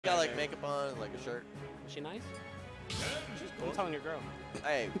Got like makeup on, like a shirt. Is she nice? She's cool. I'm telling your girl.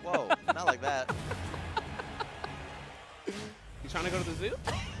 Hey, whoa, not like that. You trying to go to the zoo?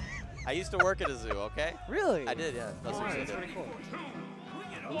 I used to work at a zoo, okay? Really? I did, yeah. That's what I That's did. pretty cool.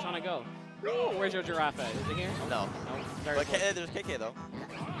 I'm trying to go. Ooh, where's your giraffe at? Is it here? No. No. Very But close. there's KK though.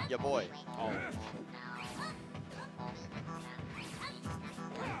 Your boy. Oh.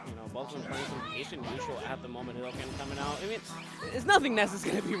 You know, both of them playing some patient neutral at the moment. Hidoken coming out. I mean, it's nothing Ness is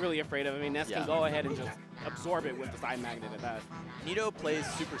going to be really afraid of. I mean, Ness can go ahead and just absorb it with the side magnet at that. Nito plays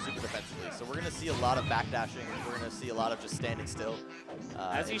super defensively, so we're going to see a lot of backdashing. We're going to see a lot of just standing still.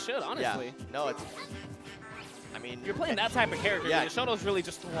 As he should, honestly. Yeah. No, it's... I mean... You're playing that type of character. Yeah. The Shotos really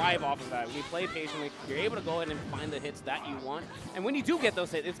just thrive off of that. When you play patiently, you're able to go ahead and find the hits that you want. And when you do get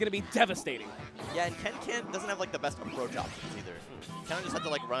those hits, it's going to be devastating. Yeah, and Ken doesn't have like the best approach options either. Kind of just have to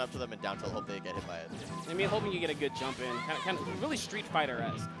like run up to them and down tilt, hope they get hit by it. I mean, hoping you get a good jump in. Kind of really Street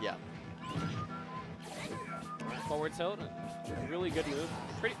Fighter-esque. Yeah. Forward tilt, a really good move.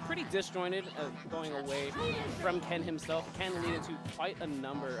 Pretty disjointed, going away from Ken himself. Can lead into quite a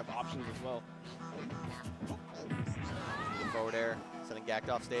number of options as well. Good forward air, sending Gackt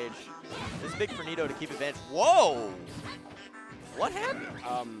off stage. This is big for Nito to keep advantage. Whoa! What happened?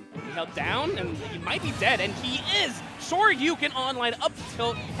 He held down, and he might be dead, and he is! Shoryuken online, up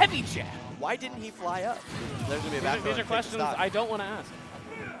tilt, heavy jab. Why didn't he fly up? There's going to be a back These are questions I don't want to ask.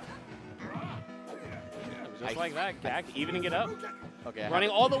 Just like that, Gackt evening it up. Okay. Running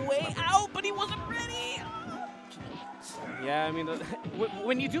all the way out, but he wasn't ready! Yeah, I mean,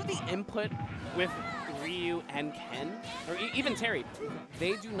 when you do the input with Ryu and Ken, or even Terry,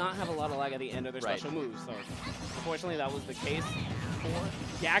 they do not have a lot of lag at the end of their special moves. So, unfortunately, that was the case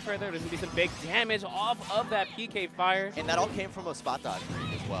for Gackt right there. There's going to be some big damage off of that PK fire. And that all came from a spot dodge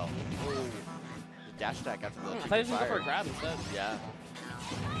as well. Ooh. The dash attack after the I thought he was going to go for a grab instead. Yeah.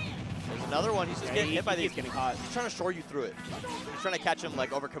 There's another one. He's just getting hit by these. He's getting caught. He's trying to shore you through it. He's trying to catch him,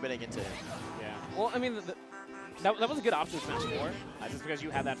 like, overcommitting into him. Yeah. Well, I mean, that was a good option Smash 4, just because you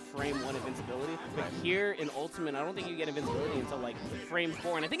have that frame 1 invincibility. But here in Ultimate, I don't think you get invincibility until, like, frame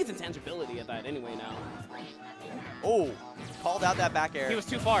 4. And I think it's intangibility at that anyway now. Oh, called out that back air. He was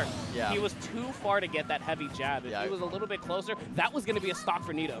too far. Yeah. He was too far to get that heavy jab. If he was a little bit closer, that was going to be a stock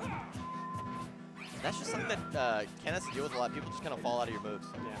for Nito. That's just something that Ken has to deal with a lot. People just kind of fall out of your moves.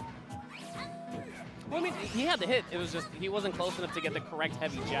 Yeah. Well, I mean, he had the hit. It was just he wasn't close enough to get the correct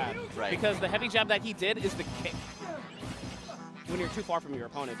heavy jab. Right. Because the heavy jab that he did is the kick when you're too far from your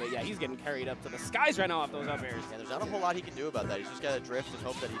opponent. But yeah, he's getting carried up to the skies right now off those up airs. Yeah, there's not a whole lot he can do about that. He's just got to drift and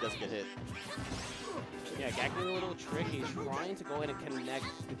hope that he doesn't get hit. Yeah, Gackt doing a little tricky, trying to go ahead and connect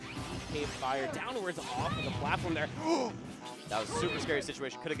the PK fire downwards off of the platform there. That was a super scary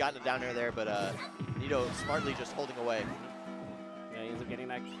situation. Could have gotten it down there, but Nito smartly just holding away. Yeah, he ends up getting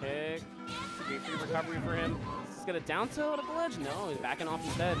that kick. Great free recovery for him. Is this going to down tilt at the ledge? No, he's backing off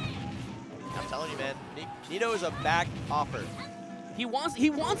instead. I'm telling you, man, Nito is a back offer. He wants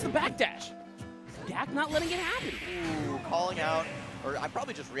the backdash. Gackt not letting it happen. Ooh, calling out, or I'm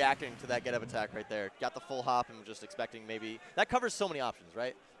probably just reacting to that get-up attack right there. Got the full hop and just expecting maybe, that covers so many options,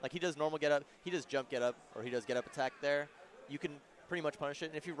 right? Like he does normal get-up, he does jump get-up, or he does get-up attack there. You can pretty much punish it,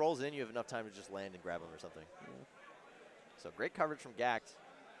 and if he rolls in, you have enough time to just land and grab him or something. Yeah. So great coverage from Gackt,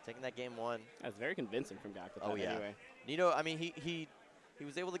 taking that game 1. That's very convincing from Gackt. Oh yeah. Anyway. Nito, I mean, he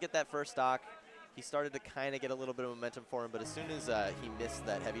was able to get that first stock. He started to kind of get a little bit of momentum for him, but as soon as he missed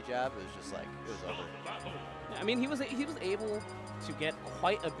that heavy jab, it was just like, it was over. Yeah, I mean, he was able to get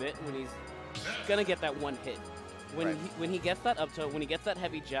quite a bit when he's gonna get that one hit. When he gets that up tilt, when he gets that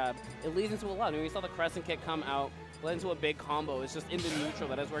heavy jab, it leads into a lot. I mean, we saw the crescent kick come out, led into a big combo. It's just into neutral.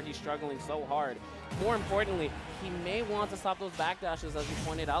 That is where he's struggling so hard. More importantly, he may want to stop those backdashes, as you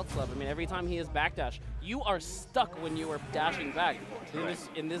pointed out, Slub. I mean, every time he is backdash, you are stuck when you are dashing back.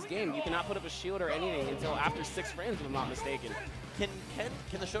 In this game, you cannot put up a shield or anything until after 6 frames, if I'm not mistaken. Can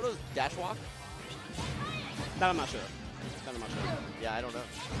the Shotos dash walk? That I'm not sure. That I'm not sure. Yeah, I don't know.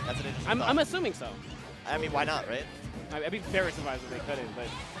 That's an interesting thought. I'm assuming so. I mean, why not, right? I'd be very surprised if they couldn't, but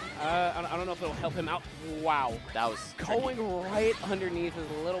I don't know if it'll help him out. Wow. That was going right underneath his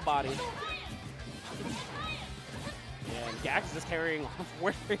little body. And Gackt is just carrying off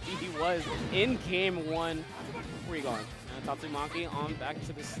where he was in game 1. Where are you going? Tatsumaki on back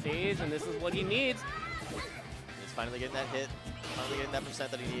to the stage, and this is what he needs. He's finally getting that hit, finally getting that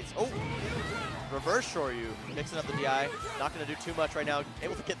percent that he needs. Oh! Reverse Shoryu, mixing up the DI. Not going to do too much right now.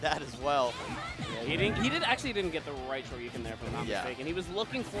 Able to get that as well. Yeah, he actually didn't get the right Shoryuken there, if I'm not mistaken. He was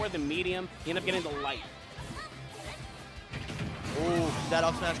looking for the medium. He ended up getting the light. Ooh, that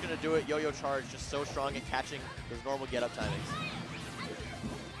up smash going to do it. Yo-yo charge, just so strong at catching those normal get-up timings.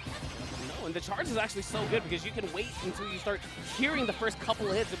 And the charge is actually so good because you can wait until you start hearing the first couple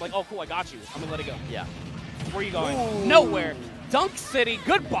of hits and be like, oh, cool, I got you. I'm going to let it go. Yeah. Where are you going? Ooh. Nowhere. Dunk City,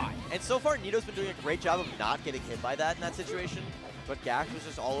 goodbye. And so far, Nito's been doing a great job of not getting hit by that in that situation. But Gackt was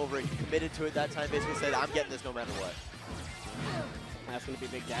just all over it. He committed to it that time, basically said, I'm getting this no matter what. That's going to be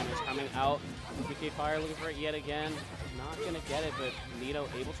big damage coming out. PK Fire looking for it yet again. Not going to get it, but Nito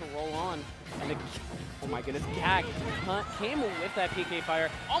able to roll on. And oh my goodness, Gackt came with that PK Fire,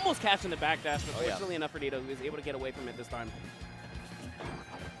 almost catching the backdash, but fortunately enough for Nito, he was able to get away from it this time.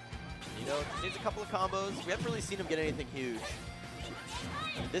 Nito needs a couple of combos. We haven't really seen him get anything huge.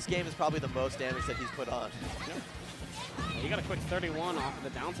 This game is probably the most damage that he's put on. He got a quick 31 off of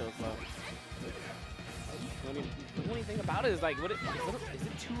the down tilt, so. The only thing about it is, like, is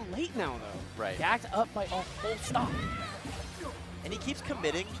it too late now, though? Right. Gackt up by a whole stop. And he keeps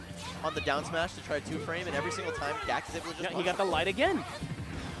committing on the down smash to try to two-frame, and every single time, Gackt is able to just he got the light again.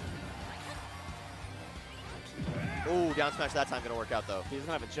 Oh, down smash that time going to work out, though. He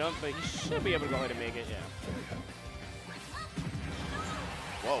doesn't have a jump, but he should be able to go ahead and make it, yeah.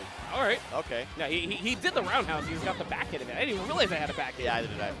 Whoa. All right. Okay. Yeah, he did the roundhouse. He's got the back hit of it. I didn't even realize I had a back hit. Yeah, I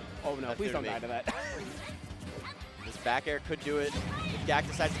did it. Oh, no, please don't die to that. This back air could do it. If Gackt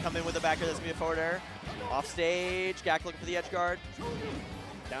decides to come in with a back air, that's going to be a forward air. Off stage, Gackt looking for the edge guard.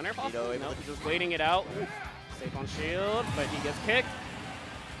 Down air possible? Nito Nope, just waiting it out. Safe on shield, but he gets kicked.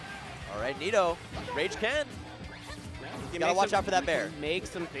 All right, Nito. Rage can. You got to watch out for that bear. Make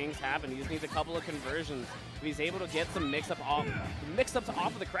some things happen. He just needs a couple of conversions. If he's able to get some mix-ups off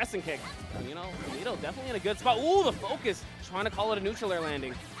of the crescent kick, you know, Nito definitely in a good spot. Ooh, the focus, trying to call it a neutral air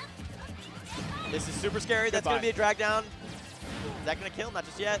landing. This is super scary. That's going to be a drag down. Is that going to kill him? Not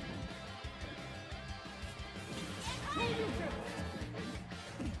just yet.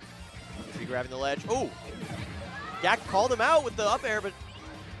 Is he grabbing the ledge? Oh! Gackt called him out with the up air, but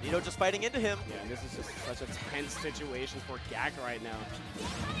Nito just fighting into him. Yeah, and this is just such a tense situation for Gackt right now.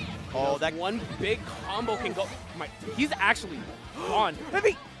 Oh, that one big combo can go. He's actually gone.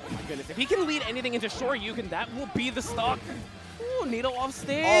 Maybe. Oh my goodness, if he can lead anything into Shoryuken, that will be the stock. Ooh, Nito off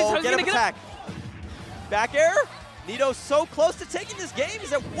stage. Oh, get up attack. Back air. Nito's so close to taking this game.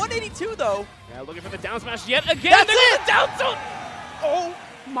 He's at 182 though. Yeah, looking for the down smash yet again. That's it. Down tilt. Oh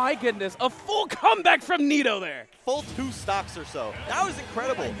my goodness, a full comeback from Nito there. Full 2 stocks or so. That was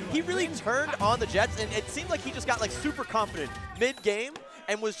incredible. He really turned on the Jets, and it seemed like he just got like super confident mid-game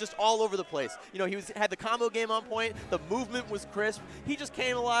and was just all over the place. You know, he had the combo game on point. The movement was crisp. He just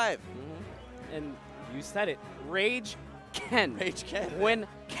came alive. And you said it, Rage Ken. Rage Ken. When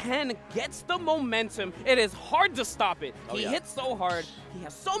Ken gets the momentum, it is hard to stop it. He hits so hard, he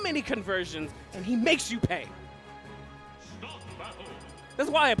has so many conversions, and he makes you pay. That's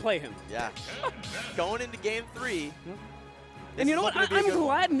why I play him. Yeah. Going into game 3. And you know what? I'm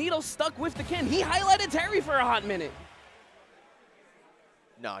glad Nito stuck with the Ken. He highlighted Terry for a hot minute.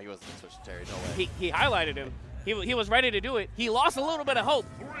 No, he wasn't switching to Terry. No way. He highlighted him. He was ready to do it. He lost a little bit of hope.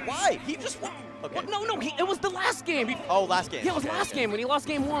 Why? He just won. Okay. Well, no, it was the last game. Oh, last game. Yeah, it was last game when he lost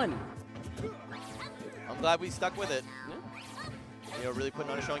game 1. I'm glad we stuck with it. Yeah. You know, really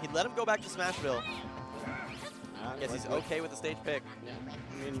putting on a showing. He let him go back to Smashville. I guess he's okay with the stage pick. Yeah.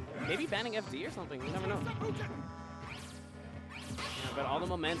 I mean, maybe banning FD or something. You never know. Yeah, but all the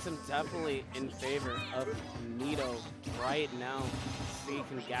momentum definitely in favor of Nito right now. See,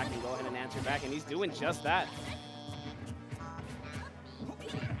 Gackt can go ahead and answer back, and he's doing just that.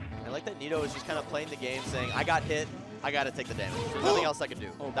 I like that Nito is just kind of playing the game, saying, I got hit, I got to take the damage. There's nothing else I can do.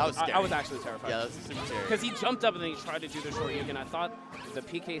 Oh, that was scary. I was actually terrified. Yeah, that was super scary. Because he jumped up and then he tried to do the Shoryuken. I thought the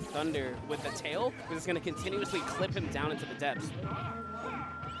PK Thunder with the tail was just going to continuously clip him down into the depths.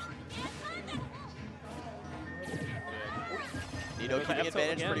 Nito keeping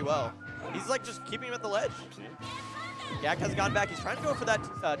advantage pretty well. He's like just keeping him at the ledge. Gackt has gone back. He's trying to go for that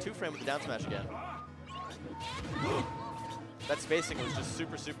 2-frame with the down smash again. That spacing was just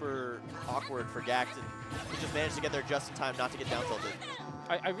super, super awkward for Gackt, and he just managed to get there just in time not to get down tilted.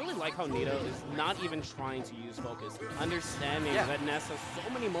 I really like how Nito is not even trying to use focus, understanding that Ness has so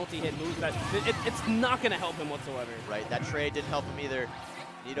many multi-hit moves that it's not going to help him whatsoever. Right, that trade didn't help him either.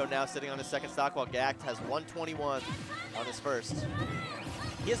 Nito now sitting on his second stock while Gackt has 121 on his first.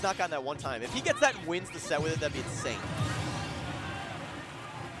 He has not gotten that one time. If he gets that and wins the set with it, that'd be insane.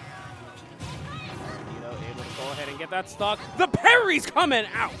 Nito able to go ahead and get that stock. The parry's coming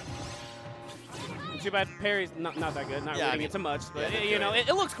out! Too bad parry's not that good, not reading it too much, but you know, it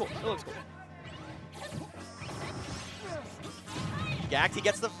looks cool. It looks cool. Gackt, he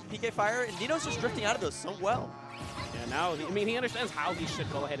gets the PK fire, and Nito's just drifting out of those so well. Yeah, now, I mean, he understands how he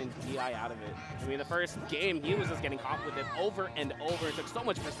should go ahead and DI out of it. I mean, the first game, he was just getting caught with it over and over. It took so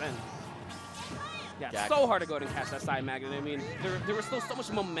much percent. Yeah, Gackt. so hard to go ahead and catch that side magnet. I mean, there was still so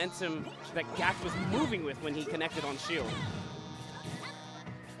much momentum that Gackt was moving with when he connected on shield.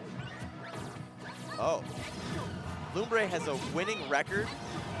 Oh. Lumbre has a winning record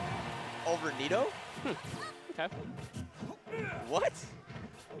over Nito? Okay. What?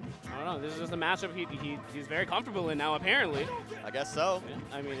 I don't know. This is just a matchup he's very comfortable in now, apparently. I guess so.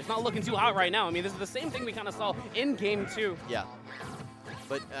 Yeah, I mean, it's not looking too hot right now. I mean, this is the same thing we kind of saw in Game 2. Yeah.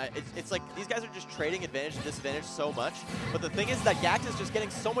 But it's like these guys are just trading advantage and disadvantage so much. But the thing is that Gackt is just getting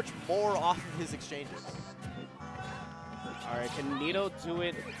so much more off of his exchanges. All right, can Nito do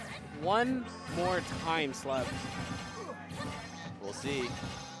it one more time, Sleb? We'll see.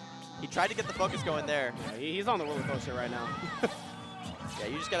 He tried to get the focus going there. Yeah, he's on the roller coaster right now. Yeah,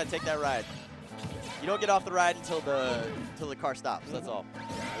 you just gotta take that ride. You don't get off the ride until the car stops. That's all.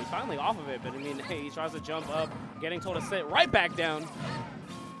 Yeah, he's finally off of it, but I mean, hey, he tries to jump up, getting told to sit right back down.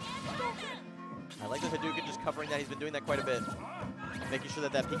 I like the Hadouken just covering that. He's been doing that quite a bit, making sure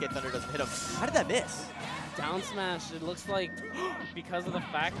that that PK Thunder doesn't hit him. How did that miss? Down smash. It looks like because of the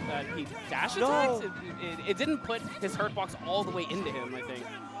fact that he dash attacks, it didn't put his hurt box all the way into him, I think.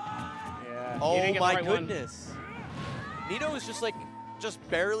 Yeah. Oh he didn't get my the right goodness. Nito is just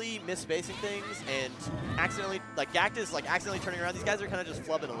barely misspacing things and accidentally, like Gackt is like accidentally turning around. These guys are kind of just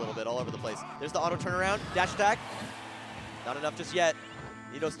flubbing a little bit all over the place. There's the auto turnaround, dash attack. Not enough just yet.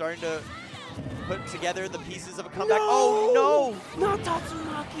 Nito's starting to put together the pieces of a comeback. No! Oh no! Not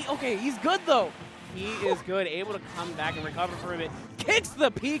Tatsumaki. Okay, he's good though. He is good, able to come back and recover from it. Kicks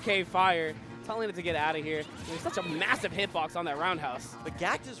the PK fire, telling it to get out of here. There's such a massive hitbox on that roundhouse. But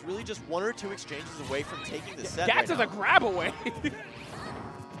Gackt is really just 1 or 2 exchanges away from taking the set. Gackt is a grab away.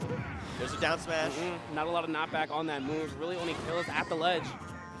 There's a down smash. Not a lot of knockback on that move. Really only kills at the ledge.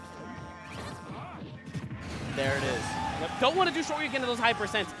 There it is. Yep. Don't want to do short into those high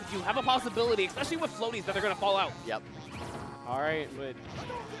percents. You have a possibility, especially with floaties, that they're going to fall out. Yep. All right, but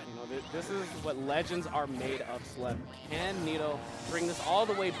you know, this is what legends are made of, Sleb. Can Nito bring this all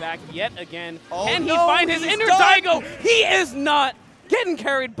the way back yet again? Oh, Can he no, find his inner Daigo? He is not getting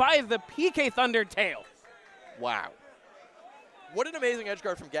carried by the PK Thunder tail. Wow. What an amazing edge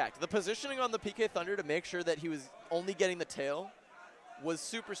guard from Gackt. The positioning on the PK Thunder to make sure that he was only getting the tail was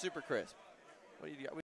super, super crisp. What do you got?